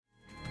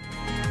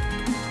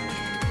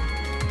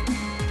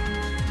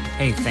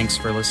Hey, thanks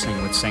for listening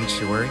with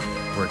Sanctuary.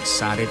 We're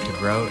excited to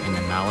grow in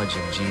the knowledge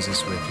of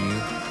Jesus with you.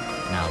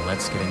 Now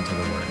let's get into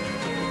the Word.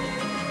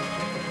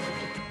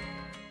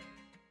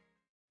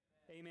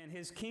 Amen.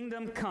 His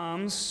kingdom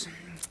comes.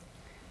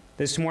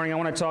 This morning I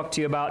want to talk to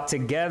you about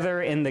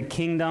together in the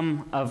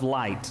kingdom of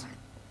light.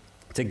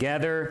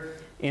 Together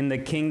in the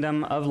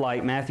kingdom of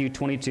light. Matthew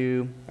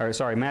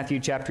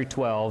chapter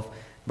 12,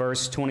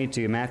 verse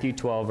 22. Matthew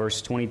 12,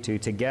 verse 22.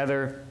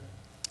 Together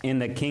in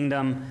the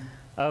kingdom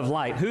of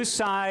light. Whose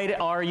side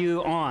are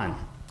you on?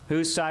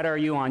 Whose side are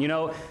you on? You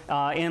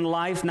know, in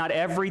life, not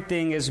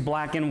everything is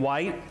black and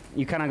white.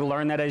 You kind of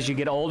learn that as you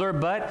get older.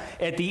 But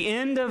at the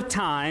end of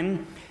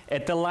time,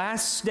 at the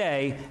last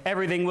day,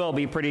 everything will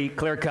be pretty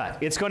clear cut.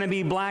 It's going to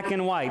be black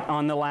and white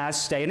on the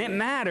last day. And it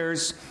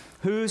matters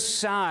whose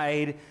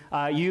side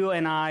you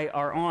and I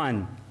are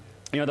on.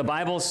 You know, the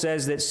Bible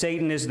says that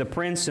Satan is the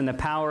prince and the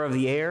power of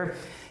the air.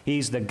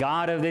 He's the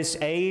God of this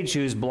age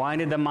who's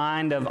blinded the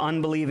mind of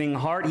unbelieving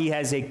heart. He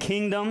has a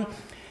kingdom,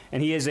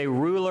 and he is a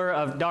ruler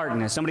of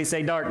darkness. Somebody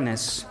say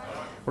darkness.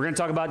 We're going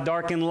to talk about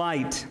dark and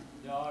light.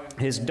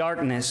 His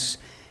darkness.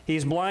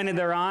 He's blinded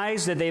their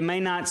eyes that they may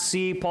not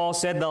see, Paul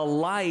said, the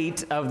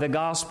light of the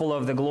gospel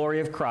of the glory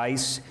of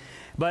Christ.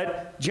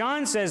 But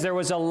John says there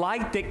was a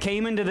light that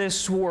came into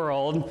this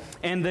world,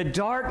 and the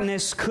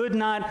darkness could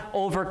not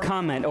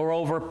overcome it or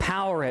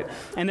overpower it.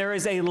 And there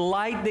is a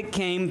light that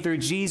came through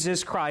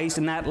Jesus Christ,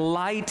 and that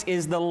light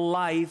is the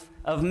life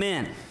of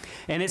men.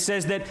 And it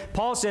says that,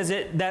 Paul says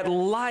that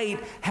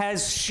light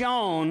has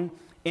shone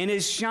and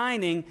is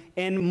shining,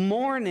 and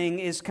morning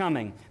is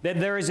coming. That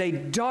there is a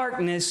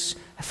darkness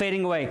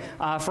fading away.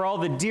 For all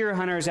the deer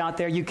hunters out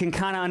there, you can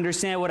kind of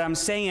understand what I'm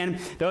saying.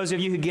 Those of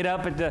you who get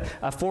up at the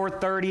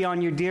 4:30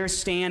 on your deer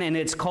stand and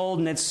it's cold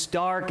and it's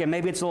dark and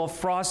maybe it's a little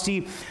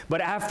frosty,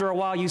 but after a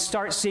while you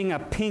start seeing a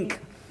pink,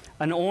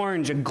 an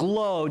orange, a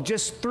glow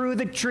just through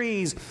the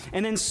trees,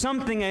 and then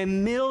something a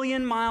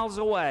million miles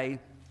away,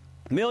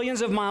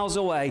 millions of miles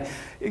away,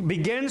 it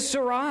begins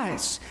to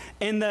rise.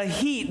 And the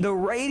heat, the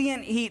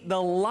radiant heat,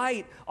 the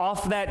light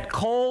off that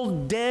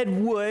cold, dead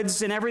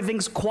woods, and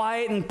everything's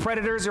quiet and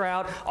predators are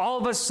out, all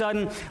of a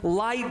sudden,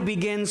 light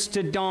begins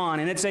to dawn.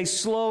 And it's a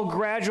slow,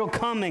 gradual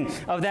coming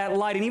of that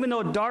light. And even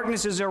though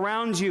darkness is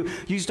around you,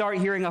 you start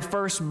hearing a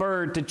first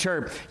bird to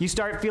chirp. You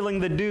start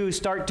feeling the dew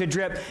start to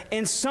drip.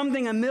 And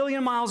something a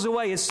million miles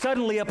away is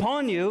suddenly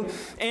upon you,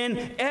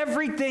 and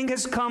everything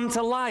has come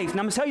to life.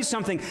 Now, I'm going to tell you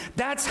something.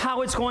 That's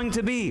how it's going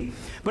to be.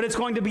 But it's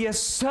going to be a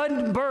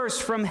sudden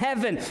burst from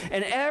heaven,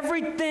 and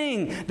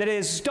everything that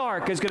is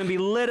dark is going to be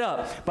lit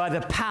up by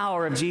the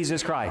power of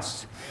Jesus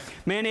Christ.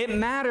 Man, it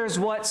matters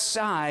what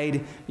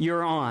side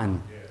you're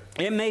on.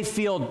 It may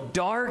feel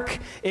dark,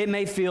 it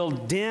may feel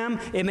dim,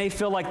 it may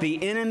feel like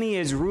the enemy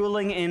is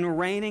ruling and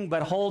reigning,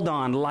 but hold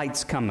on,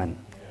 light's coming.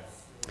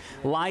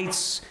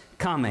 Light's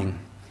coming.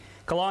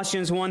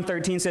 Colossians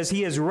 1:13 says,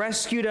 He has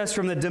rescued us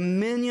from the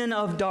dominion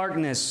of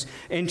darkness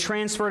and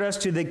transferred us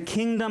to the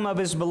kingdom of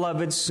His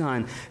beloved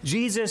Son.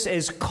 Jesus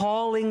is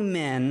calling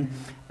men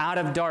out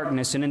of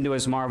darkness and into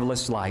His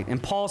marvelous light.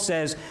 And Paul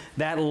says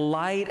that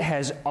light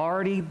has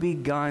already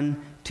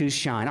begun to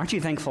shine. Aren't you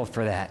thankful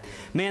for that?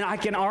 Man, I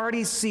can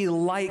already see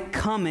light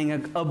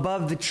coming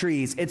above the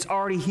trees. It's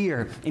already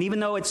here. And even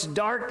though it's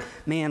dark,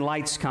 man,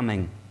 light's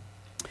coming.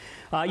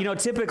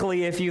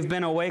 Typically if you've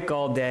been awake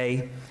all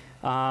day,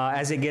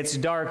 as it gets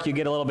dark, you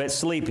get a little bit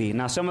sleepy.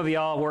 Now, some of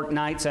y'all work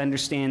nights. I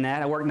understand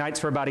that. I worked nights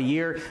for about a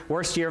year.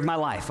 Worst year of my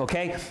life,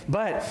 okay?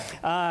 But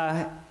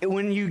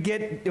when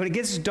it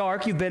gets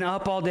dark, you've been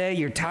up all day,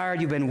 you're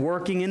tired, you've been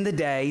working in the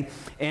day,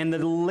 and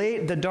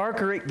the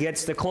darker it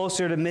gets, the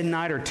closer to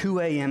midnight or 2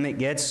 a.m. it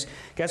gets,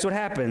 guess what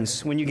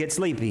happens when you get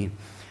sleepy?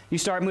 You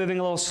start moving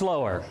a little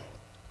slower.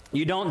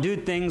 You don't do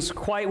things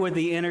quite with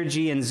the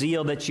energy and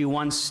zeal that you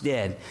once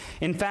did.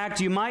 In fact,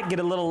 you might get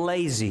a little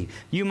lazy.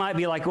 You might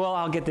be like, well,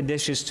 I'll get the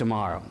dishes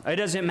tomorrow. It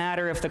doesn't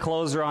matter if the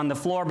clothes are on the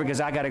floor because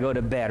I got to go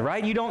to bed,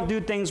 right? You don't do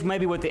things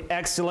maybe with the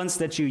excellence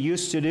that you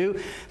used to do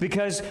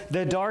because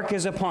the dark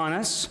is upon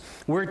us.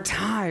 We're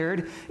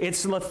tired.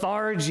 It's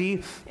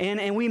lethargy.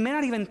 And we may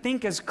not even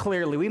think as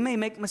clearly. We may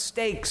make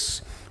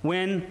mistakes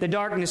when the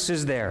darkness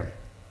is there.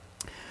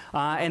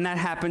 And that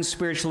happens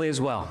spiritually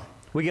as well.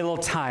 We get a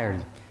little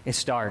tired.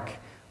 It's dark.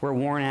 We're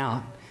worn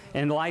out.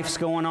 And life's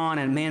going on.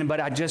 And man, but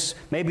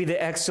maybe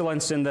the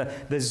excellence and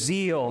the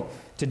zeal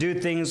to do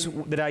things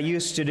that I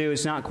used to do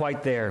is not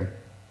quite there.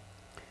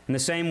 In the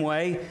same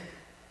way,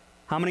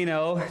 how many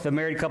know the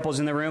married couples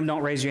in the room,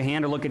 don't raise your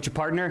hand or look at your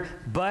partner,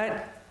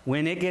 but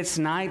when it gets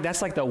night,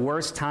 that's like the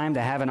worst time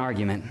to have an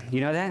argument.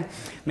 You know that?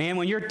 Man,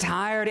 when you're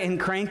tired and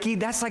cranky,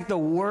 that's like the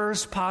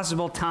worst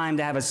possible time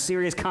to have a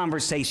serious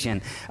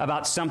conversation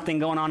about something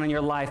going on in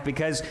your life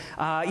because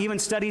even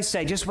studies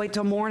say, just wait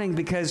till morning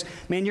because,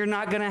 man, you're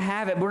not going to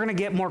have it. We're going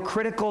to get more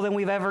critical than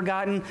we've ever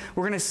gotten.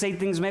 We're going to say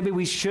things maybe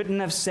we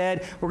shouldn't have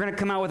said. We're going to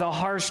come out with a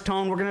harsh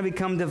tone. We're going to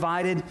become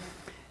divided.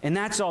 And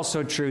that's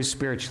also true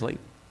spiritually.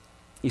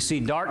 You see,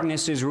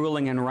 darkness is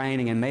ruling and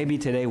reigning, and maybe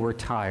today we're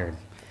tired.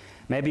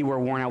 Maybe we're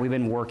worn out. We've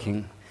been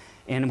working.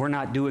 and we're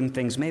not doing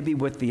things maybe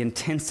with the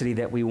intensity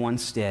that we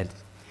once did.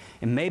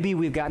 And maybe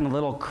we've gotten a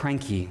little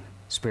cranky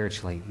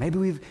spiritually.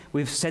 Maybe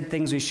we've said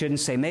things we shouldn't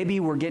say. Maybe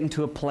we're getting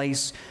to a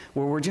place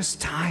where we're just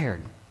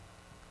tired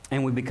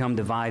and we become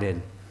divided.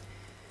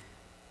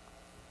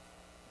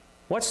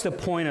 What's the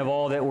point of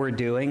all that we're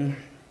doing?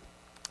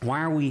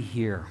 Why are we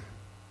here?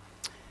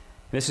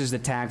 This is the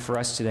tag for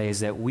us today, is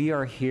that we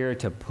are here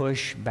to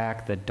push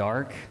back the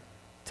dark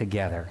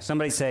together.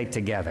 Somebody say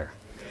together.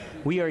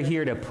 We are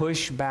here to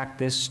push back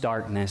this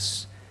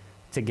darkness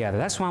together.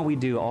 That's why we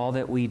do all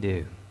that we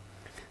do.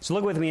 So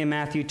look with me in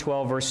Matthew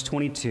 12, verse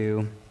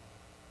 22.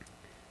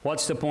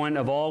 What's the point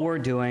of all we're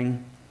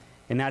doing?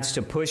 And that's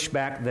to push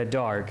back the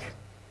dark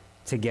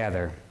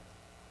together.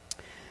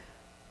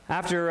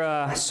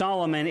 After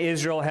Solomon,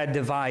 Israel had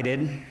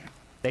divided.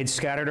 They'd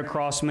scattered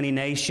across many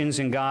nations,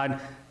 and God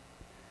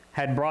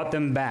had brought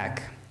them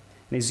back.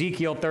 And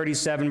Ezekiel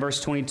 37,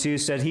 verse 22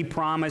 said, He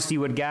promised He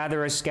would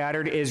gather a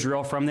scattered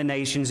Israel from the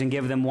nations and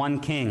give them one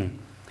king.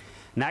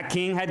 And that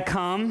king had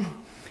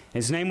come.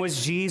 His name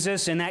was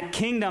Jesus, and that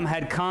kingdom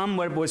had come,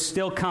 but it was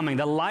still coming.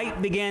 The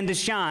light began to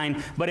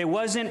shine, but it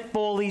wasn't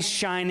fully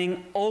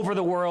shining over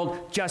the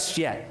world just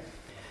yet.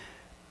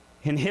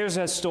 And here's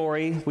a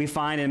story we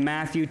find in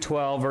Matthew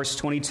 12, verse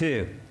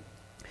 22.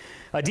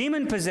 A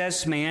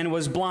demon-possessed man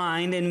was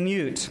blind and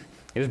mute.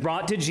 He was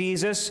brought to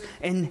Jesus,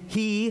 and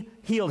He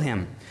healed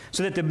him,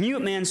 so that the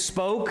mute man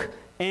spoke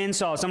and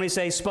saw. Somebody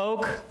say,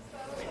 spoke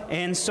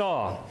and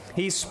saw.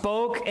 He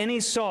spoke and he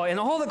saw. And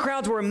all the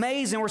crowds were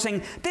amazed and were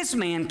saying, this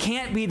man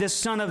can't be the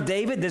son of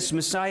David, this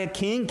Messiah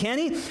king, can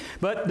he?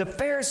 But the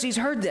Pharisees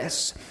heard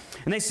this.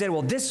 And they said,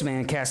 well, this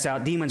man casts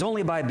out demons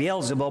only by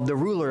Beelzebub, the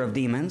ruler of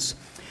demons.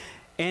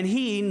 And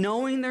he,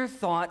 knowing their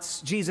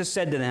thoughts, Jesus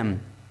said to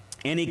them,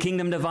 any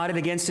kingdom divided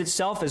against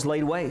itself is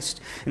laid waste,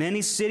 and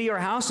any city or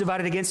house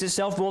divided against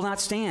itself will not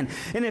stand.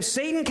 And if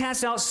Satan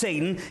casts out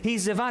Satan,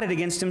 he's divided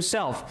against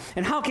himself.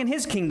 And how can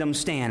his kingdom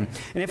stand?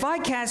 And if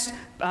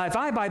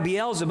I by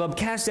Beelzebub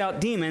cast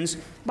out demons,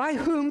 by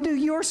whom do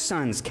your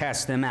sons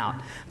cast them out?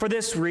 For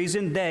this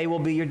reason they will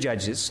be your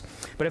judges.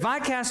 But if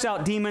I cast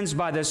out demons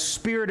by the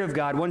Spirit of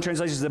God, one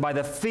translation says by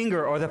the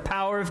finger or the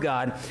power of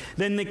God,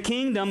 then the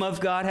kingdom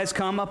of God has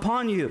come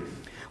upon you.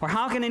 Or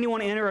how can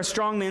anyone enter a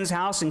strong man's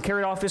house and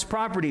carry off his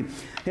property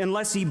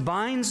unless he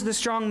binds the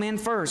strong man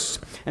first,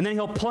 and then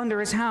he'll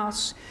plunder his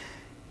house?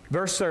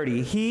 Verse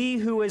 30, he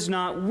who is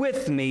not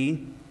with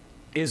me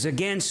is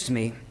against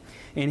me,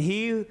 and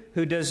he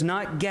who does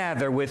not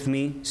gather with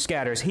me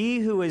scatters.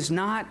 He who is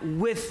not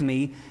with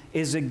me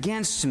is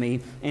against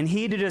me, and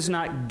he who does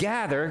not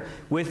gather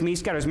with me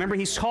scatters. Remember,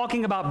 he's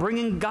talking about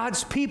bringing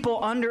God's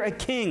people under a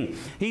king.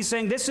 He's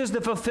saying this is the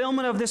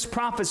fulfillment of this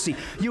prophecy.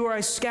 You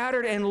are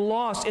scattered and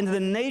lost into the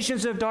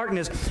nations of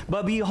darkness,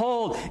 but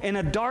behold, in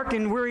a dark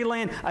and weary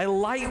land, a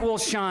light will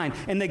shine,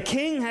 and the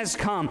king has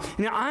come.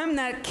 Now, I'm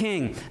that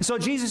king. So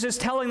Jesus is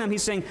telling them,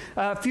 he's saying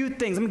a few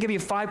things. I'm going to give you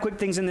 5 quick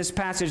things in this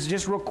passage,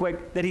 just real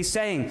quick, that he's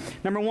saying.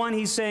 Number 1,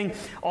 he's saying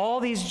all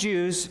these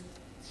Jews,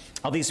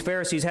 all these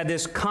Pharisees had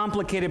this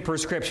complicated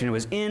prescription. It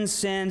was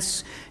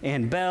incense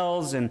and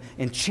bells and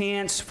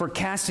chants for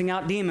casting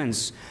out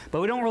demons.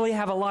 But we don't really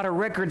have a lot of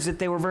records that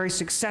they were very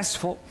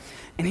successful.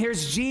 And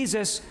here's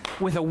Jesus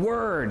with a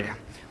word.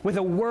 With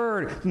a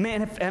word.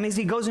 Man, as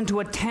he goes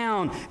into a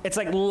town, it's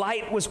like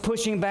light was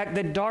pushing back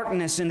the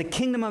darkness, and the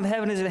kingdom of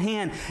heaven is at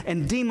hand,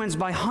 and demons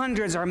by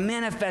hundreds are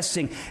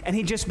manifesting. And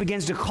he just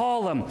begins to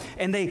call them,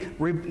 and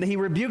he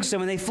rebukes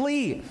them, and they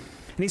flee. And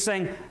he's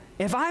saying,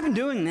 if I'm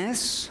doing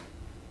this,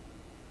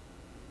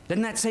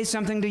 doesn't that say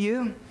something to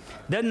you?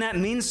 Doesn't that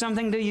mean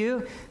something to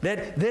you?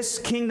 That this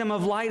kingdom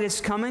of light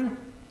is coming?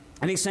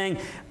 And he's saying,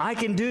 I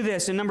can do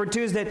this. And number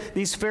 2 is that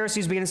these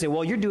Pharisees begin to say,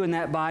 well, you're doing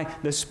that by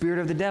the spirit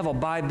of the devil,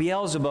 by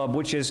Beelzebub,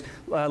 which is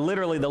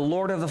literally the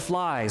Lord of the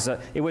Flies.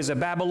 It was a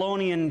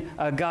Babylonian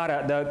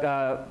god,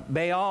 the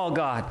Baal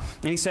god.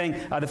 And he's saying,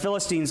 the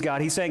Philistines'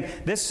 god. He's saying,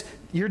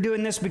 you're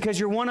doing this because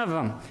you're one of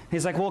them.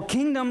 He's like, well,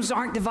 kingdoms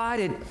aren't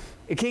divided.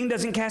 A king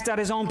doesn't cast out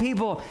his own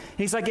people.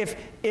 He's like,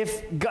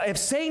 if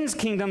Satan's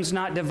kingdom's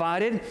not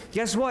divided,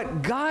 guess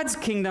what? God's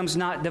kingdom's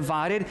not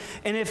divided.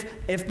 And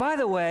if by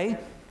the way,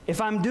 if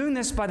I'm doing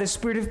this by the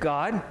Spirit of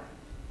God,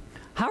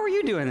 how are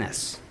you doing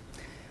this?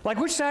 Like,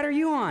 which side are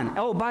you on?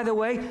 Oh, by the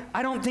way,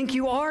 I don't think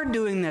you are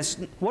doing this.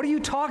 What are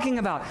you talking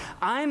about?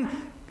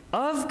 I'm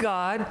of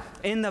God,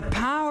 in the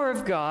power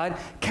of God,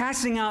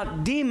 casting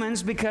out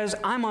demons because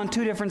I'm on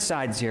 2 different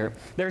sides here.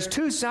 There's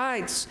 2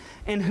 sides,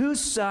 and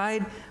whose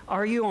side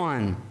are you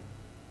on?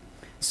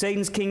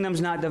 Satan's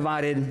kingdom's not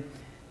divided,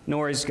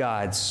 nor is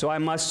God's. So I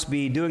must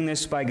be doing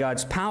this by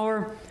God's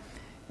power,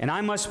 and I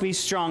must be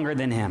stronger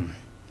than him.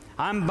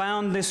 I'm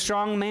bound this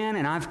strong man,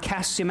 and I've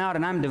cast him out,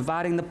 and I'm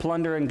dividing the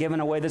plunder and giving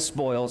away the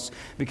spoils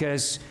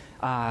because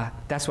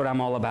that's what I'm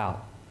all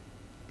about.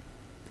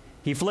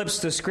 He flips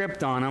the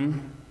script on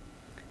him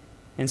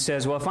and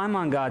says, well, if I'm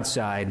on God's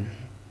side,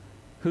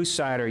 whose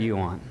side are you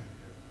on?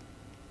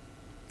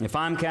 If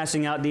I'm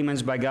casting out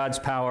demons by God's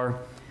power,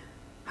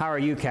 how are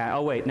you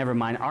oh, wait, never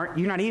mind.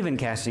 You're not even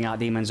casting out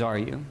demons, are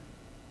you?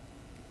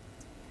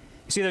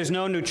 See, there's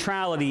no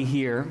neutrality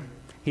here.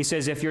 He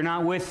says, if you're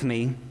not with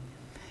me,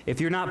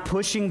 if you're not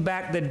pushing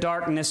back the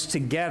darkness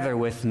together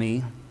with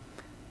me,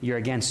 you're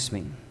against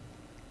me.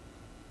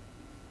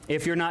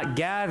 If you're not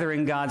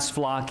gathering God's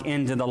flock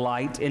into the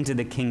light, into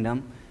the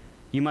kingdom,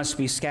 you must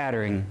be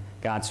scattering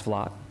God's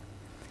flock.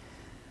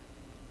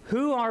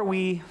 Who are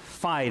we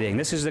fighting?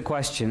 This is the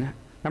question.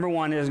 Number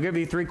one, I'll give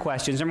you three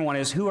questions. Number one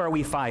is, who are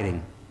we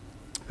fighting?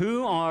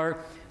 Who are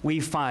we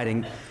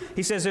fighting?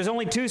 He says there's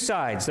only two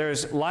sides.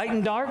 There's light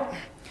and dark.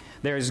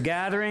 There's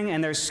gathering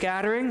and there's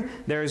scattering.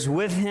 There's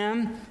with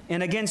him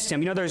and against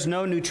him. You know, there's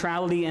no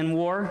neutrality in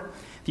war.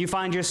 If you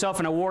find yourself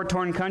in a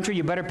war-torn country,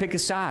 you better pick a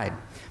side.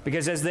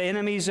 Because as the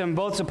enemies and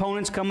both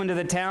opponents come into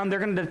the town, they're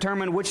going to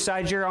determine which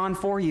side you're on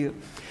for you.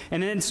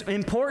 And it's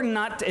important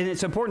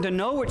to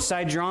know which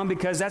side you're on,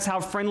 because that's how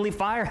friendly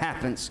fire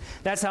happens.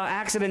 That's how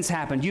accidents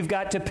happen. You've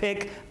got to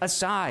pick a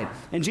side.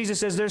 And Jesus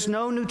says there's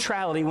no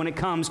neutrality when it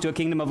comes to a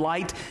kingdom of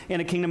light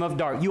and a kingdom of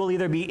dark. You will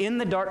either be in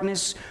the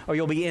darkness or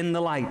you'll be in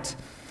the light.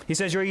 He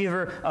says you're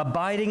either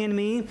abiding in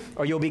me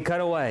or you'll be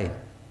cut away.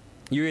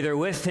 You're either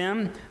with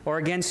him or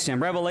against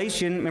him.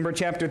 Revelation, remember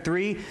chapter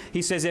 3,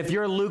 he says, if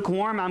you're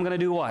lukewarm, I'm going to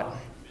do what?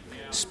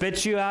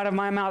 Spit you out of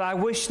my mouth. I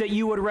wish that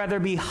you would rather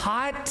be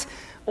hot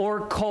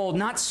or cold,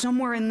 not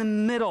somewhere in the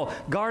middle,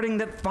 finding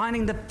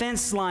the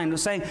fence line,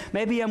 saying,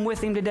 maybe I'm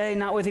with him today,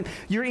 not with him.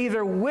 You're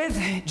either with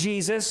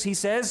Jesus, he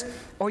says,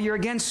 or you're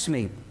against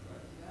me.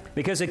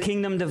 Because a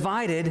kingdom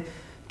divided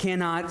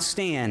cannot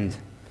stand.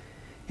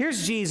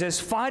 Here's Jesus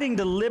fighting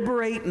to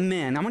liberate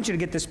men. I want you to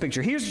get this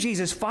picture. Here's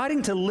Jesus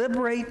fighting to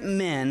liberate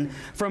men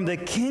from the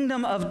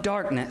kingdom of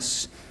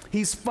darkness.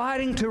 He's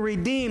fighting to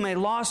redeem a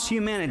lost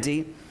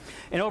humanity.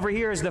 And over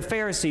here is the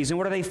Pharisees. And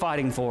what are they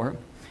fighting for?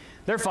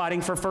 They're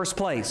fighting for first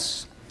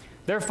place.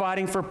 They're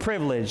fighting for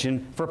privilege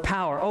and for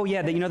power. Oh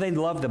yeah, they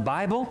love the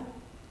Bible.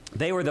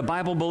 They were the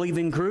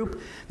Bible-believing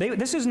group.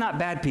 This is not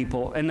bad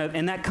people.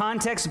 In that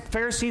context,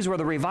 Pharisees were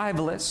the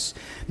revivalists.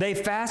 They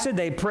fasted,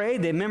 they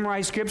prayed, they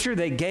memorized Scripture,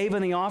 they gave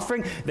in the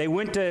offering. They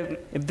went to,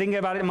 thinking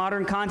about it in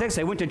modern context,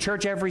 they went to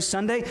church every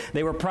Sunday.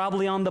 They were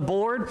probably on the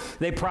board.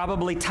 They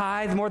probably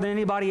tithed more than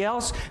anybody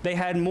else. They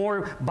had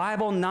more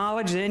Bible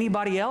knowledge than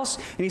anybody else.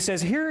 And he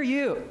says, here are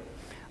you.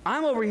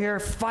 I'm over here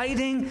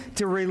fighting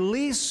to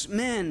release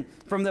men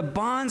from the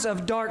bonds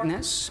of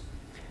darkness.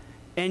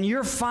 And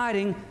you're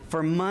fighting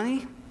for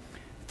money,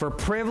 for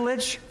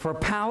privilege, for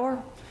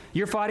power.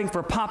 You're fighting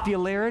for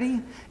popularity,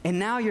 and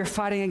now you're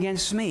fighting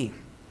against me.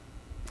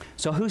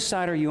 So whose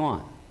side are you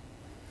on?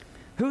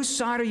 Whose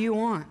side are you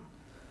on?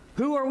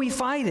 Who are we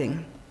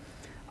fighting?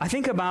 I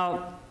think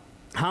about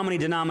how many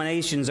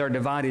denominations are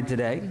divided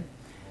today.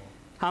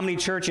 How many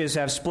churches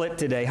have split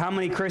today? How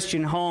many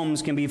Christian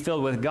homes can be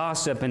filled with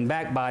gossip and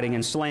backbiting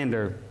and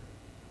slander?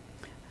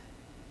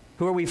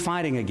 Who are we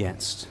fighting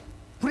against?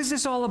 What is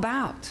this all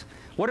about?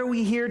 What are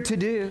we here to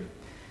do?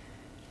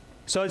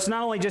 So it's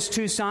not only just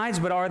two sides,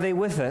 but are they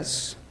with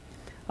us?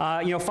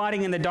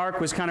 Fighting in the dark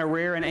was kind of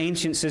rare in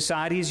ancient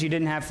societies. You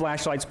didn't have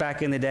flashlights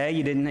back in the day.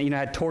 You didn't,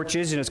 had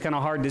torches, and it's kind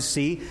of hard to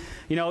see.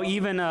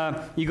 Even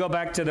you go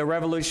back to the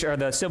Revolution or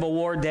the Civil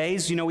War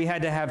days. We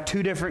had to have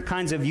two different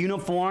kinds of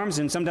uniforms,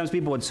 and sometimes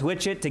people would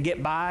switch it to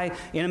get by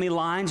enemy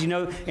lines.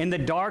 In the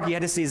dark, you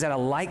had to see, is that a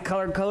light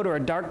colored coat or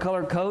a dark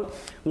colored coat?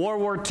 World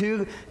War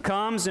II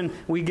comes, and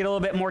we get a little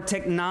bit more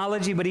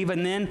technology. But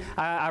even then,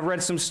 I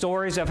read some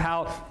stories of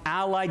how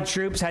Allied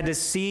troops had to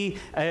see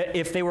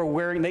if they were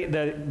wearing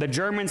the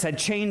Germans had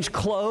changed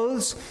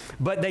clothes,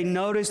 but they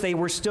noticed they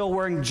were still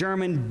wearing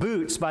German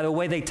boots by the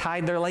way they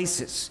tied their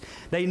laces.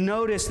 They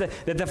noticed that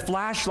the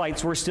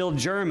flashlights were still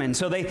German.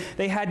 So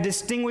they had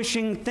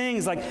distinguishing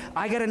things like,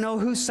 I got to know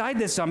whose side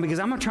this is on, because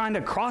I'm trying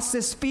to cross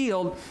this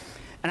field,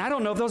 and I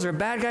don't know if those are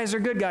bad guys or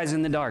good guys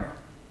in the dark.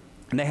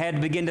 And they had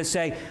to begin to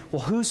say,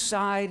 well, whose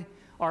side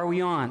are we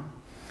on?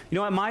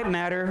 It might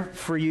matter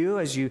for you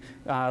as you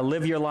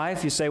live your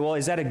life. You say, well,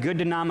 is that a good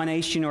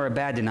denomination or a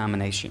bad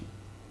denomination?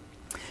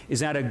 Is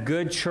that a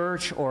good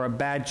church or a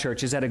bad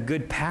church? Is that a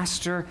good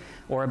pastor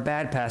or a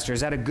bad pastor?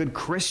 Is that a good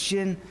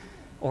Christian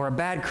or a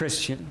bad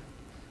Christian?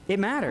 It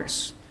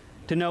matters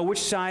to know which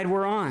side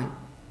we're on.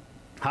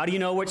 How do you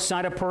know which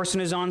side a person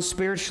is on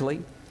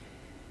spiritually?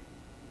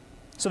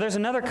 So there's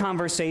another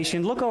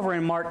conversation. Look over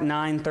in Mark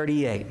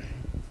 9:38.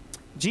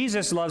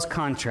 Jesus loves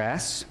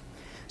contrasts.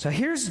 So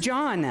here's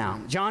John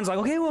now. John's like,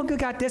 okay, well, we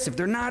got this. If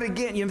they're not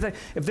against you,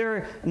 if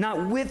they're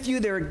not with you,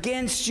 they're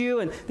against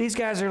you. And these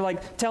guys are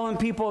like telling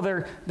people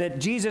that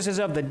Jesus is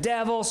of the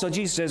devil. So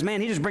Jesus says,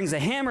 man, he just brings the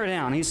hammer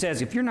down. He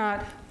says, if you're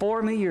not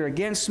for me, you're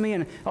against me.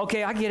 And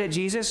okay, I get it,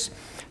 Jesus.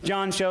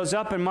 John shows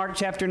up in Mark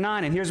chapter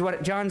 9, and here's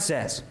what John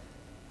says.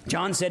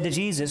 John said to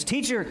Jesus,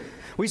 teacher,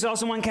 we saw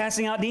someone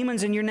casting out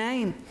demons in your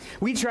name.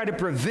 We tried to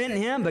prevent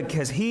him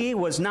because he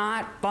was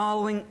not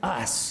following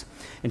us.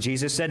 And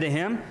Jesus said to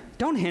him,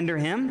 don't hinder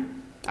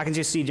him. I can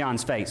just see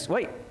John's face.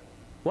 Wait,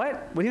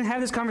 what? We didn't have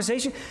this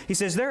conversation? He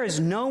says, there is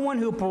no one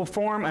who will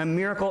perform a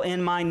miracle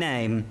in my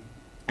name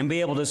and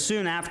be able to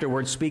soon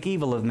afterwards speak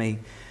evil of me.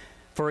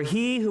 For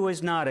he who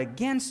is not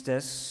against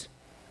us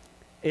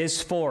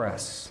is for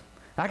us.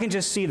 I can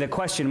just see the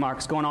question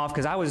marks going off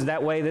because I was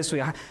that way this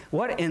week.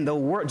 What in the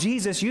world?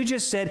 Jesus, you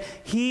just said,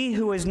 he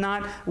who is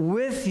not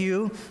with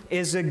you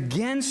is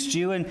against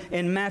you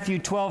in Matthew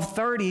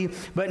 12:30.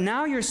 But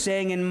now you're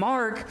saying in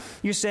Mark,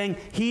 you're saying,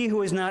 he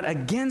who is not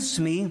against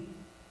me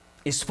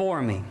is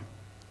for me.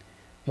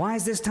 Why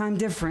is this time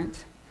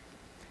different?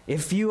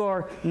 If you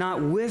are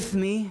not with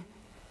me,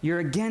 you're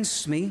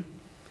against me.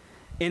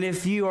 And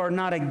if you are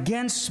not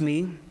against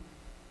me,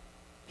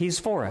 he's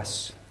for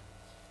us.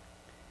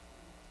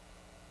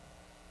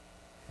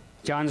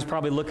 John's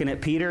probably looking at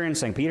Peter and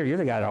saying, Peter, you're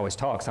the guy that always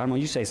talks. I don't know,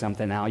 you say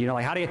something now. You know,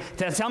 like,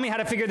 tell me how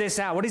to figure this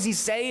out. What is he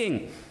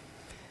saying?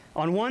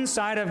 On one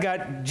side, I've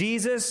got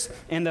Jesus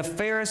and the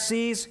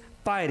Pharisees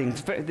fighting.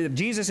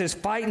 Jesus is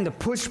fighting to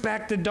push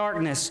back the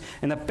darkness,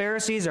 and the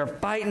Pharisees are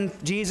fighting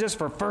Jesus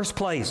for first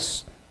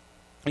place.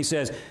 He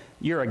says,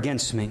 you're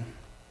against me.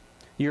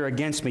 You're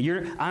against me.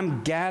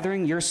 I'm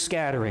gathering, you're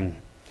scattering.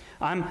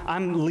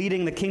 I'm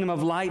leading the kingdom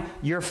of light.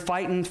 You're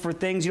fighting for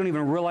things. You don't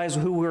even realize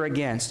who we're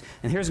against.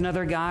 And here's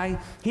another guy.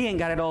 He ain't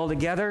got it all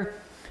together.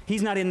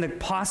 He's not in the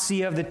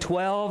posse of the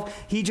 12.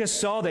 He just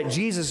saw that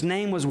Jesus'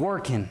 name was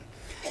working.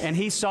 And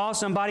he saw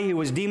somebody who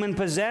was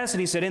demon-possessed, and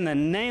he said, in the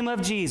name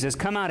of Jesus,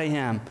 come out of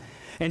him.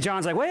 And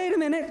John's like, wait a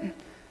minute.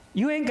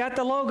 You ain't got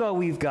the logo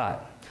we've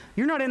got.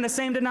 You're not in the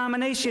same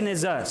denomination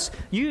as us.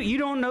 You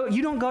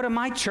don't go to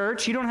my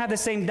church. You don't have the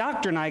same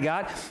doctrine I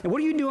got. And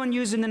what are you doing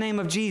using the name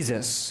of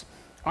Jesus?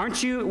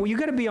 Aren't you? Well, you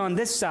got to be on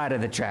this side of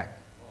the track.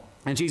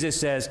 And Jesus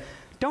says,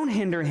 don't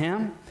hinder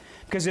him,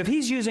 because if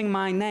he's using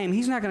my name,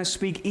 he's not going to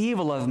speak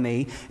evil of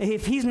me.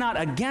 If he's not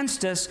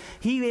against us,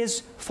 he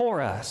is for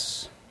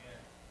us.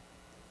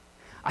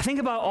 I think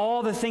about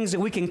all the things that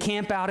we can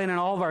camp out in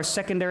all of our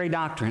secondary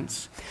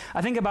doctrines.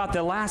 I think about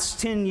the last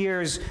 10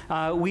 years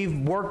we've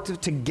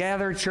worked to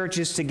gather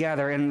churches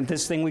together in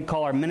this thing we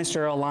call our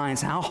ministerial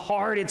alliance. How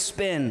hard it's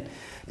been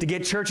to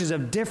get churches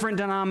of different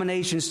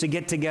denominations to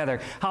get together.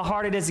 How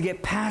hard it is to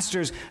get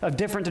pastors of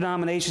different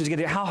denominations to get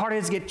together. How hard it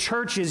is to get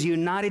churches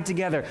united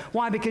together.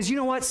 Why? Because you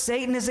know what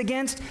Satan is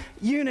against?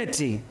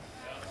 Unity.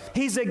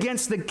 He's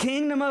against the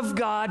kingdom of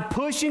God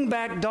pushing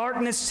back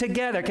darkness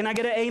together. Can I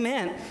get an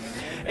amen?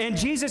 And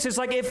Jesus is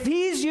like, if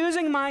he's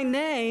using my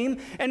name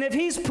and if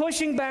he's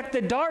pushing back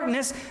the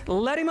darkness,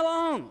 let him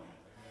alone.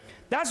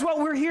 That's what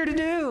we're here to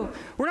do.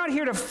 We're not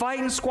here to fight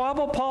and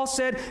squabble. Paul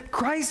said,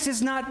 Christ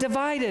is not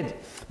divided.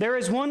 There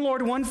is one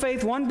Lord, one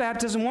faith, one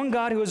baptism, one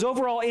God who is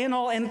over all, in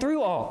all, and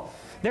through all.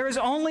 There is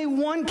only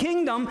one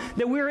kingdom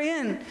that we're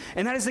in,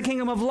 and that is the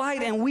kingdom of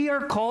light, and we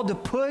are called to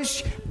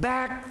push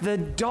back the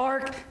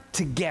dark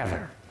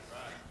together.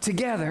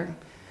 Together.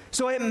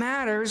 So it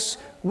matters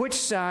which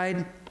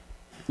side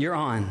you're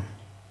on.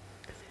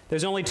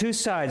 There's only two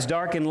sides,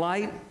 dark and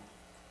light,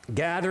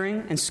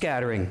 gathering and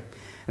scattering.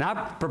 And I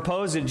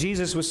propose that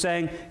Jesus was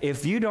saying,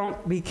 if you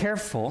don't be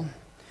careful,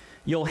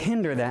 you'll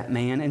hinder that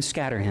man and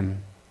scatter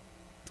him.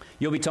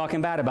 You'll be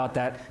talking bad about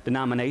that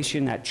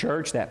denomination, that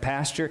church, that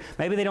pastor.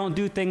 Maybe they don't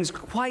do things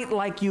quite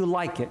like you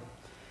like it,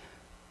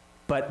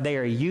 but they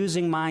are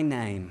using my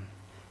name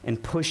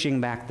and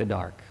pushing back the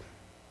dark.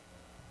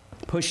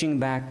 Pushing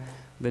back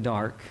the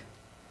dark.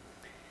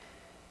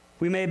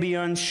 We may be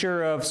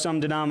unsure of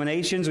some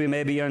denominations. We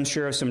may be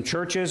unsure of some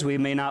churches. We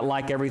may not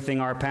like everything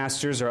our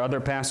pastors or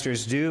other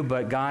pastors do,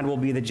 but God will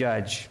be the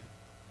judge.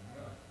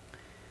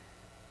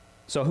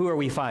 So who are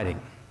we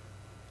fighting?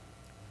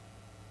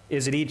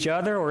 Is it each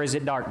other or is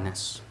it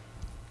darkness?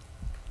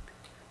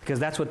 Because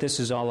that's what this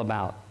is all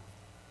about.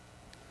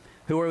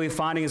 Who are we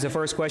fighting is the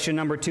first question.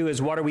 Number two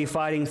is, what are we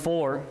fighting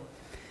for?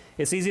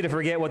 It's easy to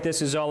forget what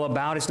this is all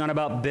about. It's not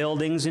about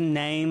buildings and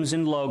names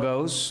and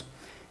logos.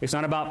 It's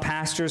not about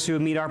pastors who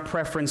meet our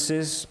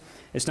preferences.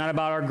 It's not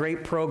about our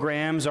great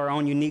programs, our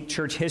own unique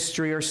church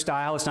history or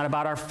style. It's not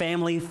about our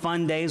family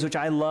fun days, which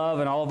I love,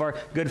 and all of our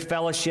good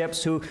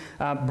fellowships who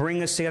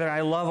bring us together. I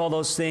love all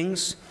those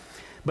things.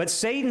 But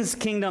Satan's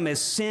kingdom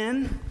is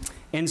sin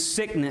and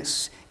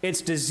sickness.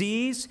 It's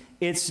disease.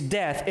 It's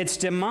death. It's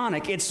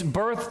demonic. It's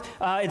birth.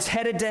 It's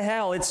headed to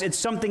hell. It's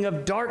something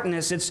of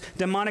darkness. It's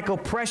demonic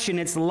oppression.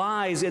 It's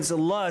lies. It's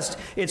lust.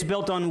 It's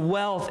built on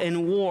wealth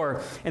and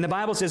war. And the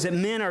Bible says that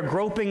men are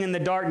groping in the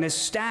darkness,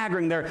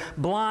 staggering. They're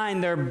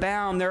blind. They're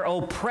bound. They're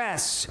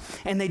oppressed.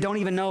 And they don't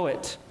even know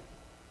it.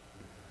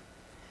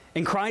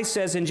 And Christ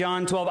says in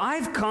John 12,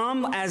 I've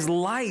come as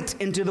light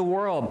into the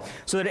world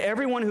so that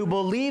everyone who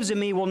believes in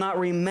me will not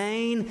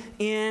remain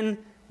in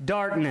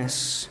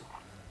darkness.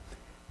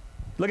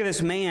 Look at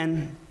this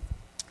man.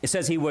 It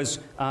says he was,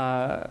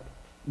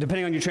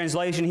 depending on your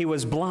translation, he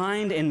was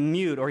blind and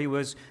mute, or he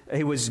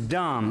was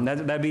dumb.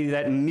 That'd be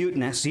that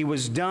muteness. He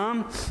was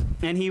dumb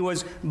and he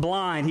was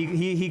blind.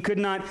 He could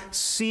not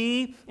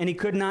see and he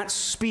could not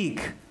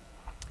speak.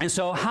 And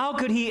so how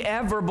could he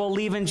ever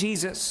believe in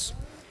Jesus?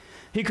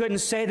 He couldn't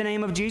say the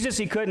name of Jesus.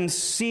 He couldn't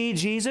see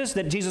Jesus,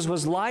 that Jesus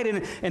was light.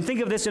 And think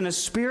of this in a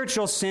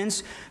spiritual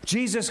sense.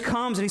 Jesus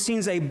comes and he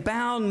sees a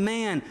bound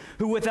man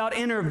who without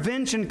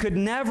intervention could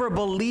never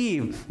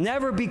believe,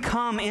 never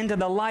become into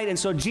the light. And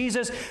so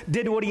Jesus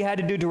did what he had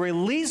to do to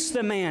release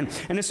the man.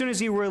 And as soon as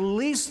he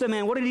released the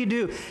man, what did he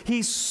do?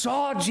 He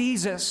saw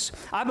Jesus.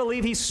 I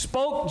believe he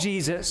spoke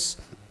Jesus.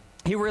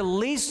 He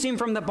released him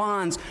from the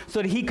bonds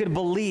so that he could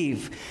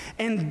believe.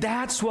 And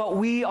that's what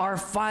we are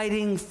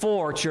fighting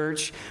for,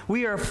 church.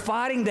 We are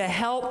fighting to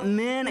help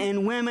men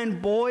and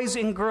women, boys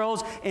and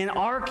girls in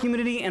our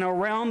community and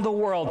around the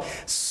world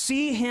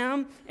see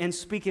him and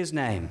speak his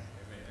name.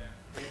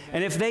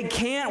 And if they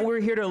can't,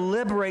 we're here to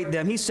liberate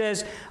them. He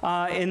says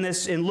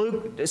in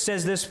Luke, it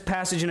says this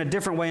passage in a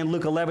different way in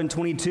Luke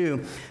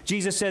 11:22.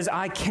 Jesus says,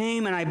 I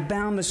came and I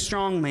bound the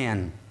strong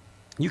man.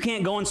 You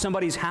can't go in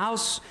somebody's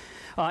house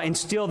and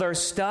steal their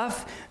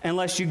stuff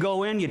unless you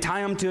go in, you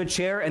tie them to a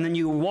chair, and then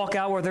you walk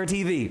out with their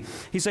TV.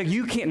 He's like,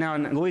 you can't. Now,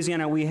 in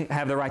Louisiana, we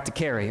have the right to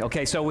carry.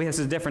 Okay, so this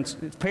is a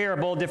different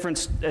parable,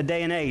 different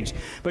day and age.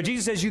 But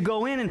Jesus says you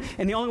go in,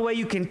 and the only way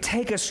you can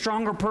take a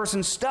stronger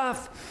person's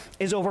stuff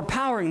is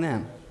overpowering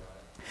them.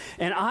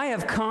 And I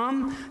have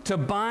come to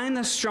bind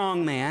the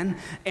strong man,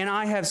 and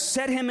I have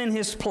set him in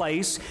his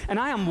place, and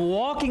I am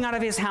walking out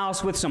of his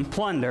house with some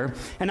plunder,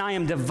 and I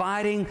am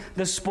dividing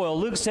the spoil.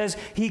 Luke says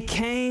he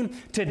came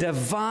to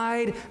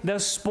divide the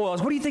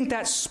spoils. What do you think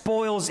that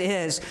spoils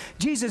is?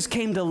 Jesus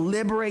came to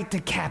liberate the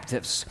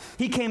captives.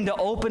 He came to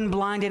open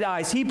blinded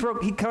eyes. He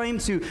came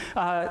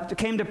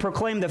to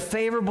proclaim the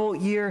favorable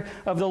year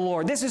of the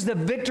Lord. This is the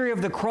victory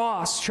of the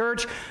cross,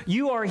 church.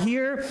 You are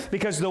here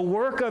because the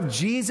work of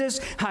Jesus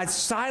has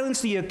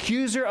silence the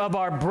accuser of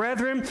our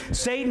brethren.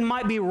 Satan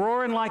might be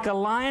roaring like a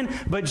lion,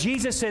 but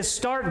Jesus says,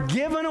 start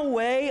giving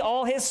away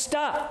all his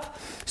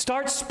stuff.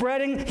 Start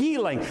spreading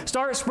healing.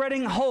 Start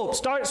spreading hope.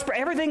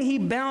 Everything he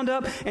bound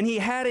up and he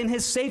had in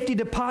his safety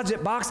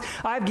deposit box.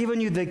 I've given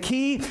you the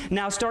key.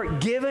 Now start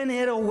giving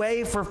it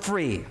away for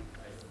free.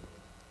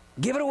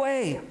 Give it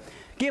away.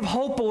 Give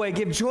hope away.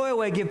 Give joy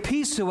away. Give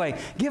peace away.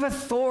 Give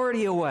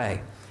authority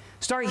away.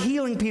 Start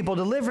healing people,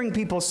 delivering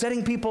people,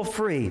 setting people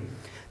free.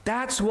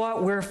 That's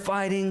what we're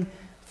fighting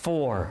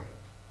for.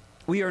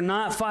 We are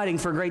not fighting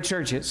for great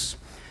churches.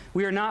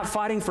 We are not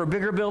fighting for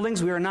bigger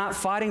buildings. We are not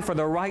fighting for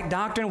the right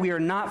doctrine. We are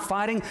not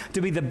fighting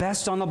to be the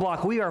best on the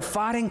block. We are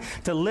fighting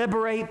to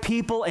liberate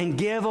people and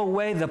give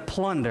away the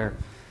plunder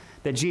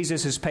that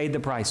Jesus has paid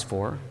the price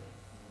for.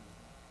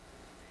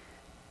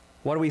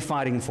 What are we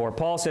fighting for?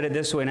 Paul said it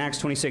this way in Acts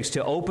 26,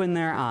 to open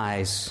their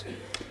eyes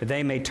that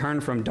they may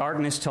turn from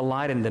darkness to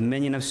light and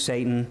dominion of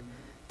Satan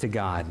to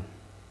God.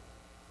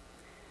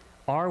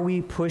 Are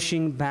we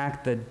pushing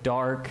back the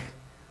dark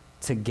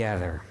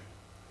together?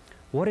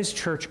 What is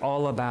church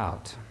all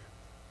about?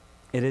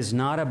 It is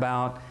not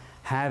about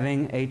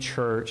having a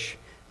church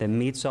that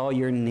meets all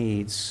your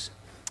needs,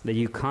 that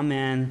you come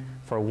in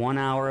for 1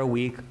 hour a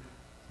week,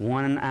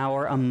 1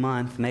 hour a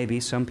month, maybe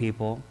some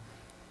people,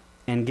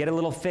 and get a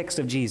little fix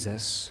of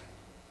Jesus.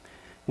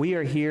 We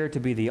are here to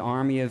be the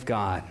army of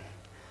God,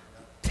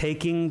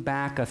 taking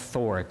back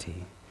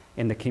authority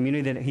in the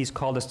community that he's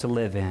called us to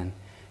live in,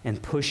 and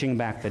pushing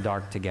back the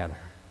dark together.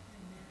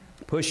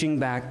 Pushing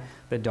back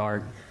the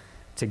dark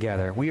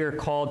together. We are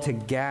called to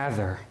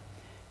gather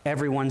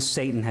everyone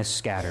Satan has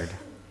scattered,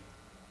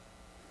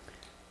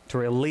 to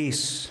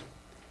release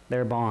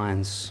their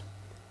bonds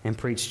and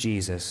preach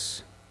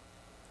Jesus.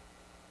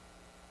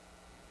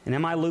 And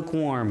am I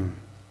lukewarm?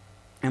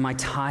 Am I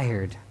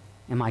tired?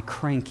 Am I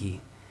cranky?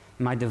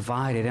 Am I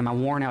divided? Am I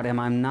worn out? Am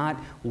I not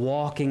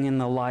walking in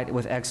the light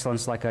with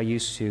excellence like I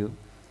used to?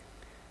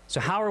 So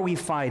how are we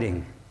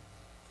fighting?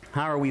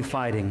 How are we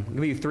fighting? I'll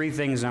give you 3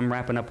 things, and I'm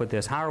wrapping up with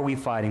this. How are we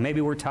fighting?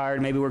 Maybe we're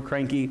tired. Maybe we're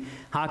cranky.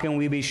 How can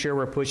we be sure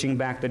we're pushing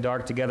back the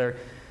dark together?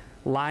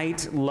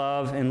 Light,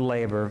 love, and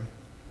labor.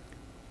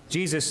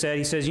 Jesus said,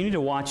 he says, you need to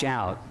watch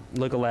out,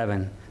 Luke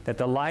 11, that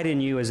the light in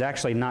you is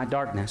actually not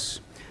darkness.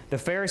 The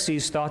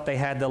Pharisees thought they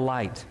had the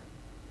light.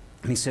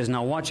 And he says,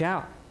 now watch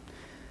out.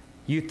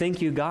 You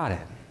think you got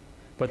it.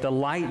 But the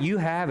light you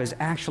have is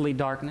actually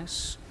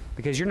darkness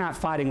because you're not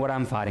fighting what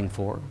I'm fighting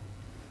for.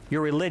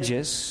 You're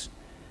religious,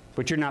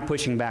 but you're not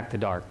pushing back the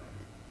dark.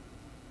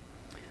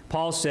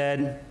 Paul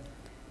said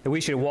that we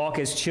should walk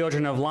as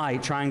children of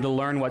light, trying to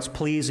learn what's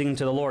pleasing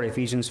to the Lord,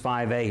 Ephesians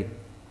 5:8.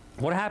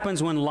 What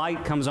happens when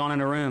light comes on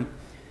in a room?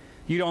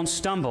 You don't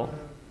stumble.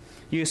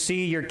 You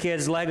see your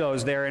kids'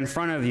 Legos there in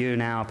front of you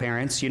now,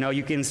 parents. You know,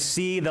 you can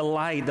see the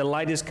light. The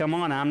light has come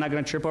on. I'm not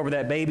going to trip over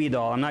that baby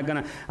doll. I'm not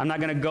going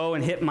to go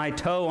and hit my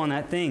toe on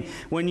that thing.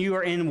 When you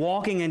are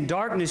walking in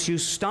darkness, you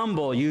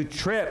stumble, you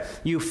trip,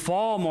 you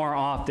fall more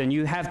often.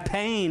 You have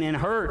pain and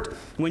hurt.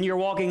 When you're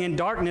walking in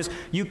darkness,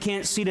 you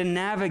can't see to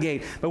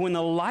navigate. But when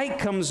the light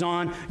comes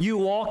on, you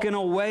walk in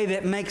a way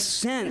that makes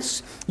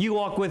sense. You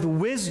walk with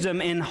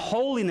wisdom and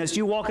holiness.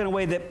 You walk in a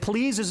way that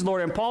pleases the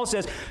Lord. And Paul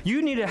says,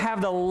 you need to have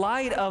the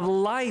light of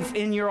life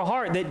in your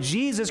heart, that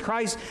Jesus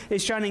Christ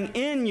is shining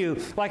in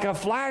you like a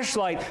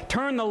flashlight.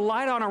 Turn the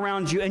light on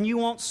around you, and you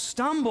won't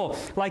stumble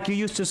like you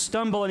used to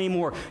stumble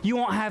anymore. You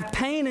won't have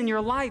pain in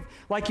your life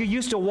like you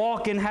used to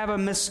walk and have a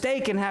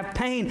mistake and have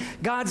pain.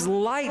 God's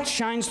light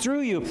shines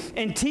through you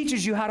and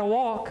teaches you how to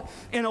walk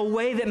in a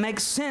way that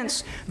makes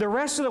sense. The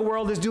rest of the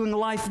world is doing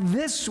life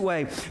this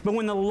way. But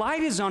when the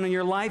light is on in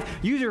your life,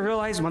 you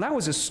realize, well, that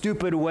was a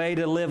stupid way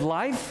to live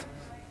life.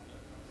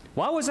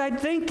 What was I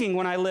thinking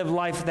when I lived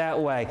life that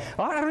way?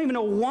 I don't even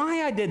know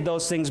why I did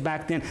those things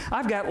back then.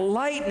 I've got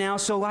light now,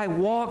 so I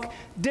walk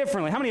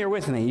differently. How many are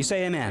with me? You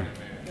say amen.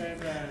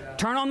 Amen.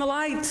 Turn on the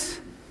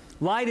light.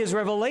 Light is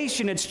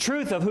revelation. It's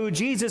truth of who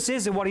Jesus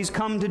is and what He's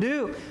come to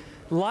do.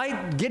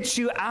 Light gets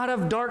you out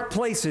of dark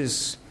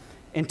places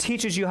and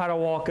teaches you how to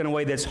walk in a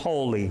way that's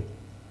holy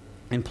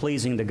and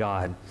pleasing to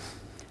God.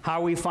 How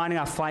are we fighting?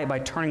 I fight by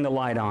turning the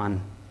light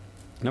on.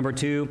 Number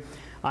 2,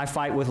 I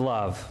fight with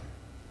love.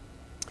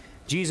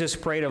 Jesus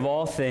prayed of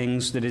all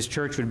things that His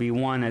church would be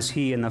one as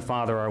He and the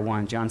Father are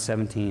one. John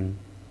 17.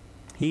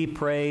 He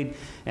prayed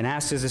and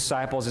asked His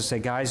disciples to say,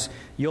 guys,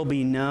 you'll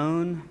be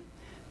known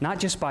not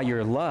just by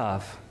your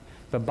love,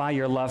 but by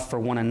your love for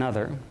one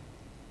another.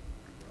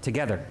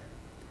 Together.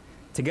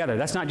 Together.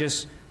 That's not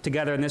just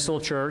together in this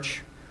little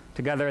church,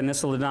 together in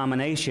this little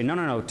denomination.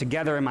 No.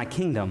 Together in my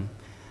kingdom.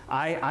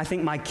 I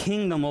think my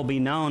kingdom will be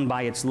known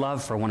by its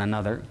love for one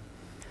another.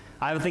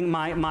 I think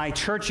my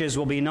churches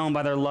will be known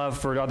by their love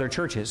for other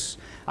churches.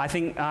 I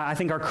think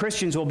our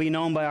Christians will be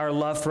known by our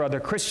love for other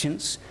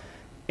Christians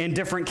in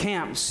different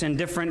camps and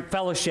different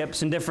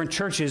fellowships and different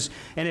churches.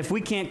 And if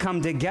we can't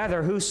come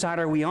together, whose side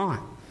are we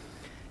on?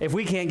 If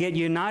we can't get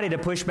united to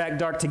push back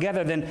dark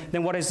together,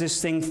 then what is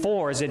this thing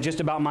for? Is it just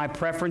about my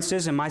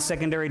preferences and my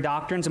secondary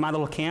doctrines and my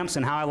little camps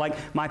and how I like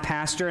my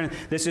pastor and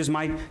this is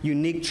my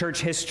unique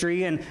church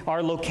history and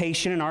our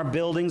location and our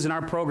buildings and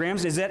our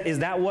programs? Is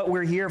that what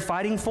we're here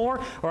fighting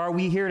for? Or are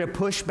we here to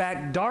push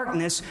back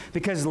darkness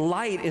because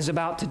light is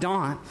about to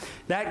dawn?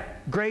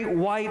 That great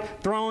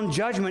white throne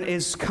judgment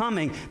is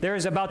coming. There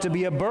is about to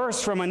be a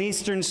burst from an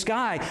eastern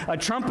sky. A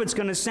trumpet's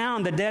going to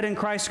sound. The dead in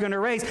Christ are going to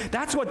raise.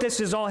 That's what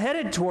this is all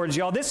headed towards,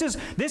 y'all.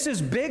 This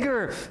is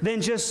bigger than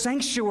just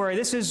sanctuary.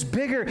 This is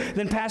bigger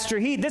than Pastor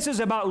Heath. This is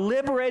about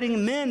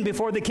liberating men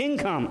before the King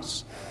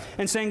comes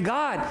and saying,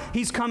 God,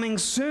 He's coming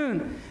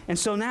soon. And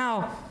so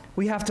now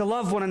we have to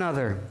love one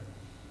another.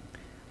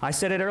 I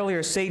said it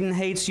earlier, Satan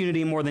hates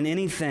unity more than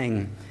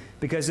anything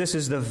because this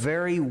is the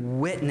very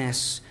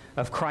witness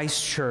of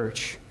Christ's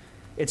church.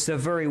 It's the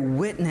very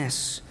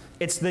witness.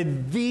 It's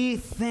the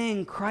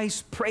thing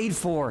Christ prayed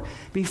for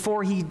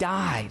before He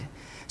died.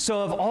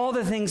 So of all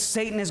the things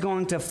Satan is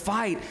going to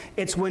fight,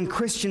 it's when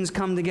Christians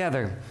come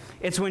together.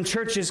 It's when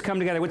churches come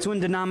together. It's when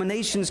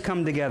denominations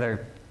come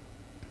together.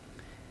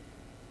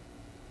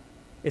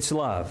 It's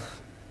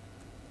love.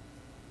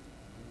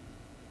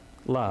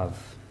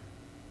 Love.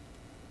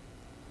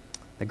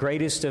 The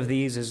greatest of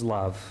these is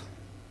love.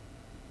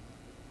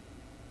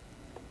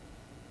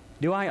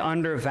 Do I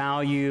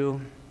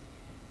undervalue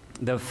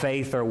the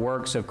faith or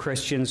works of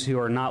Christians who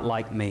are not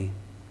like me?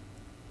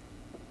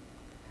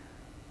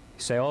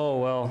 Say, oh,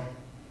 well,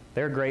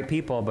 they're great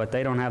people, but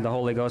they don't have the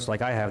Holy Ghost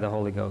like I have the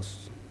Holy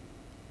Ghost.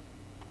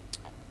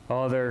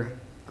 Oh, they're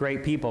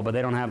great people, but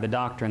they don't have the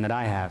doctrine that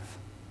I have.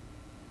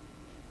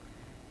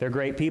 They're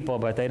great people,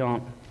 but they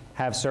don't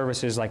have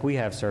services like we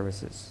have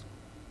services.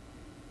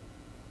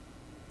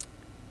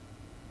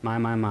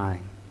 My.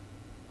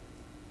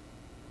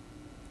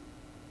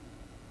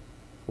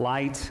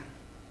 Light,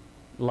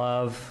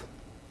 love,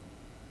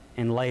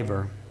 and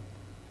labor.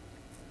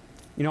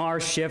 You know, our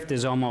shift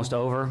is almost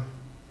over.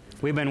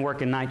 We've been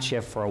working night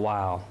shift for a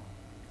while.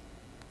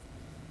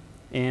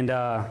 And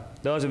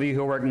those of you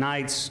who work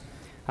nights,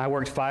 I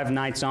worked 5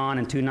 nights on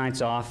and 2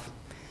 nights off.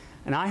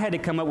 And I had to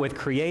come up with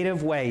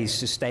creative ways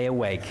to stay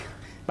awake.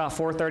 About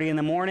 4:30 in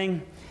the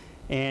morning,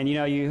 and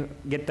you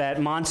get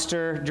that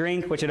Monster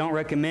drink, which I don't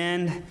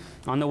recommend.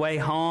 On the way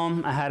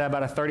home, I had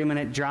about a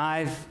 30-minute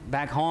drive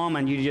back home,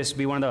 and you just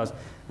be one of those,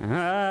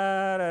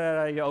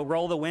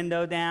 roll the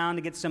window down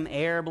to get some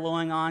air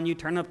blowing on you,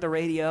 turn up the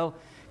radio.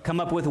 Come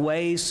up with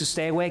ways to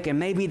stay awake, and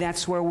maybe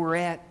that's where we're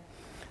at.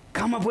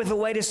 Come up with a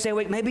way to stay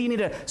awake. Maybe you need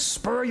to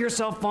spur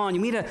yourself on.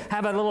 You need to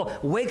have a little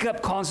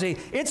wake-up call and say,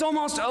 it's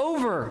almost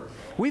over.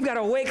 We've got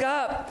to wake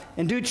up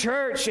and do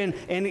church and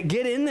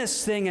get in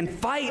this thing and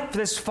fight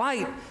this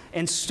fight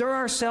and stir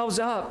ourselves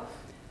up.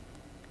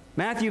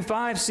 Matthew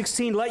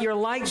 5:16, let your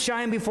light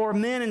shine before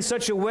men in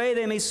such a way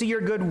they may see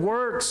your good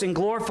works and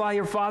glorify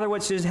your Father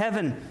which is in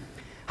heaven.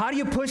 How do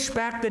you push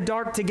back the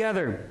dark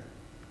together?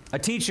 A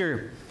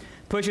teacher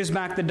pushes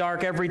back the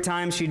dark every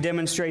time she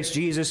demonstrates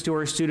Jesus to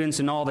her students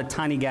in all the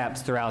tiny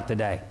gaps throughout the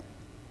day.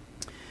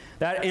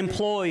 That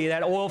employee,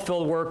 that oil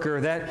field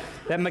worker,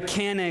 that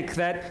mechanic,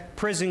 that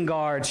prison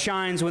guard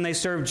shines when they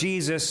serve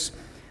Jesus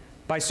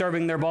by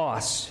serving their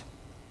boss.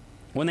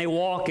 When they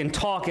walk and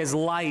talk as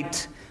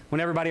light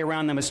when everybody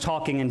around them is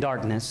talking in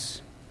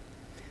darkness.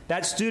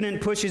 That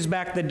student pushes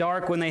back the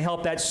dark when they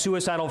help that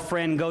suicidal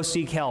friend go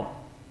seek help.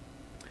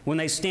 when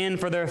they stand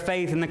for their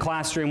faith in the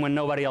classroom when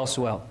nobody else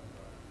will.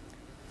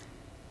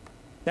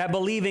 That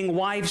believing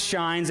wife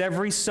shines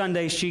every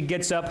Sunday. She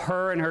gets up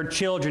her and her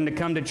children to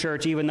come to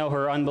church even though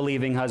her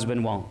unbelieving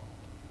husband won't.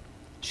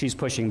 She's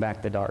pushing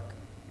back the dark.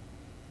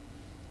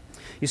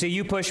 You see,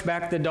 you push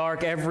back the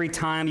dark every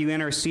time you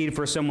intercede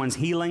for someone's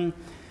healing,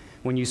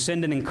 when you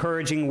send an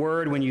encouraging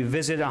word, when you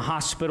visit a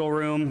hospital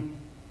room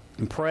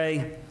and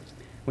pray,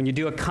 when you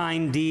do a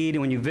kind deed,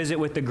 when you visit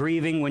with the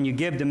grieving, when you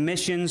give to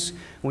missions,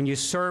 when you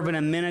serve in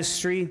a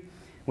ministry,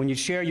 when you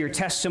share your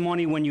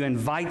testimony, when you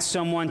invite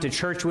someone to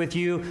church with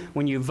you,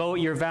 when you vote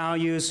your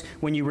values,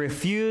 when you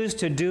refuse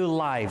to do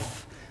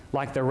life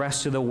like the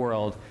rest of the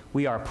world,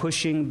 we are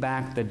pushing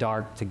back the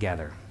dark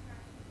together.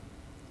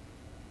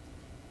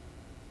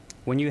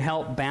 When you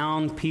help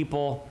bound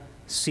people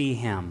see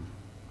Him,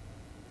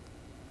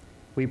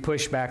 we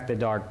push back the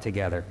dark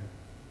together.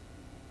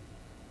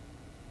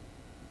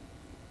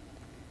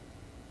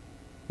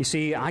 You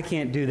see, I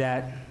can't do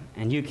that,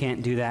 and you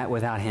can't do that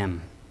without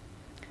Him.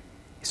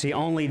 You see,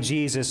 only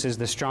Jesus is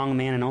the strong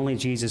man, and only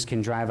Jesus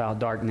can drive out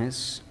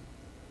darkness.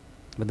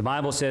 But the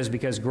Bible says,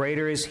 because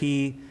greater is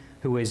He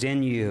who is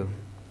in you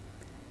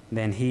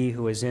than he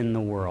who is in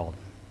the world.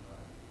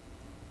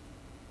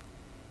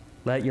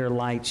 Let your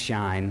light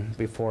shine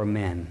before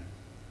men.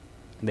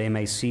 They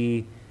may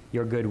see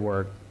your good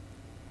work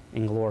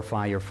and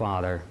glorify your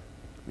Father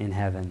in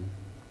heaven.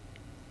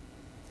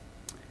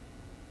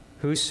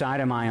 Whose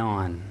side am I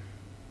on?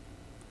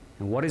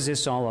 And what is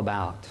this all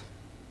about?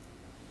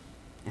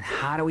 And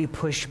how do we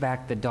push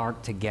back the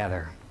dark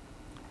together?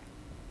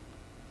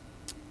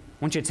 I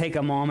want you to take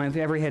a moment,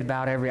 every head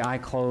bowed, every eye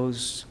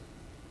closed.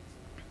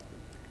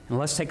 And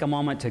let's take a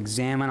moment to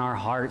examine our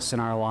hearts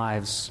and our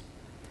lives.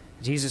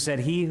 Jesus said,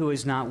 "He who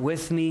is not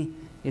with me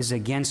is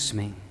against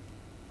me."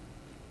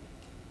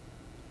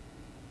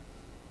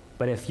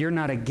 But if you're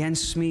not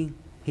against me,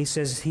 He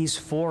says He's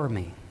for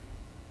me.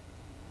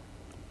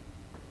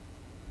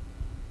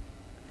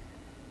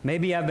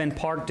 Maybe I've been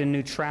parked in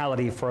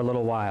neutrality for a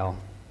little while.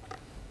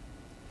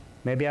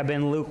 Maybe I've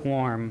been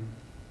lukewarm.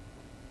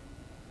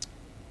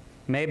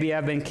 Maybe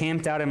I've been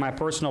camped out in my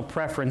personal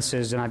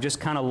preferences and I've just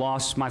kind of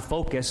lost my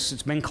focus.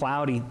 It's been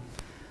cloudy.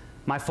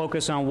 My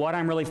focus on what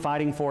I'm really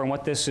fighting for and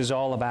what this is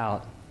all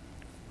about.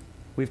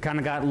 We've kind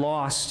of got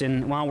lost,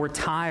 and while we're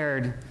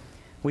tired,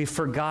 we've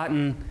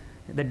forgotten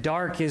the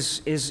dark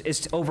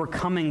is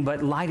overcoming,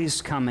 but light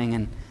is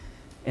coming.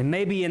 And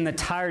maybe in the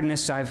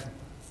tiredness, I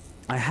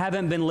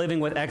haven't been living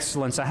with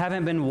excellence. I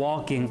haven't been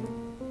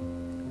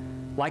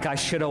walking like I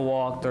should have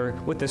walked, or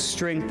with the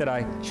strength that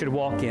I should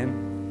walk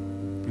in.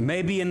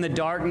 Maybe in the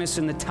darkness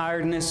and the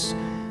tiredness,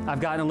 I've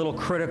gotten a little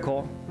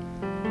critical.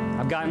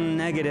 I've gotten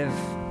negative.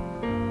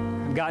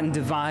 I've gotten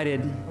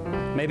divided.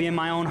 Maybe in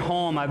my own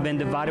home, I've been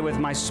divided with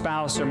my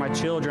spouse or my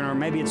children, or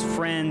maybe it's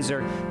friends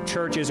or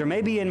churches, or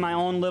maybe in my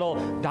own little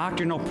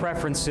doctrinal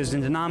preferences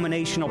and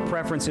denominational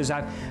preferences.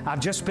 I've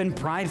just been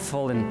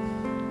prideful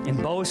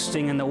and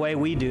boasting in the way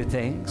we do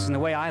things and the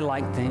way I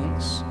like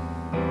things.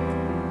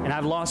 And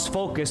I've lost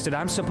focus that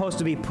I'm supposed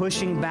to be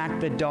pushing back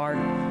the dark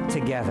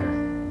together.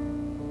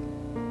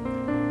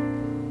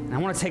 And I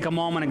want to take a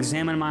moment,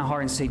 examine my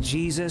heart, and say,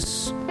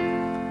 Jesus,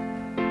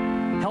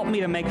 help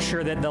me to make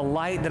sure that the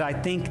light that I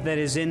think that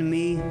is in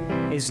me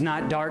is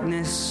not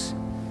darkness.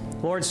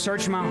 Lord,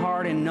 search my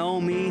heart and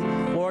know me.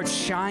 Lord,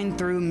 shine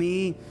through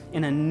me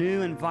in a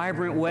new and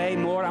vibrant way.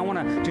 Lord, I want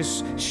to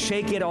just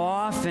shake it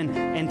off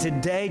and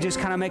today just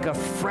kind of make a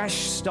fresh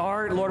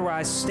start, Lord, where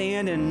I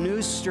stand in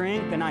new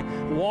strength and I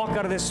walk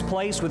out of this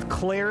place with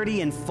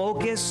clarity and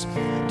focus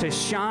to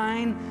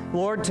shine,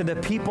 Lord, to the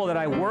people that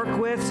I work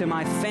with, to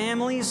my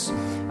families,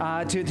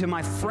 to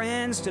my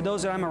friends, to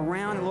those that I'm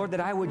around. And Lord,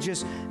 that I would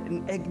just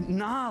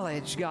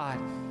acknowledge, God,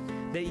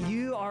 that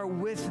you are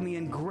with me,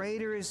 and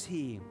greater is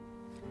He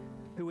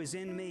who is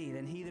in me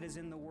than he that is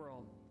in the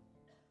world.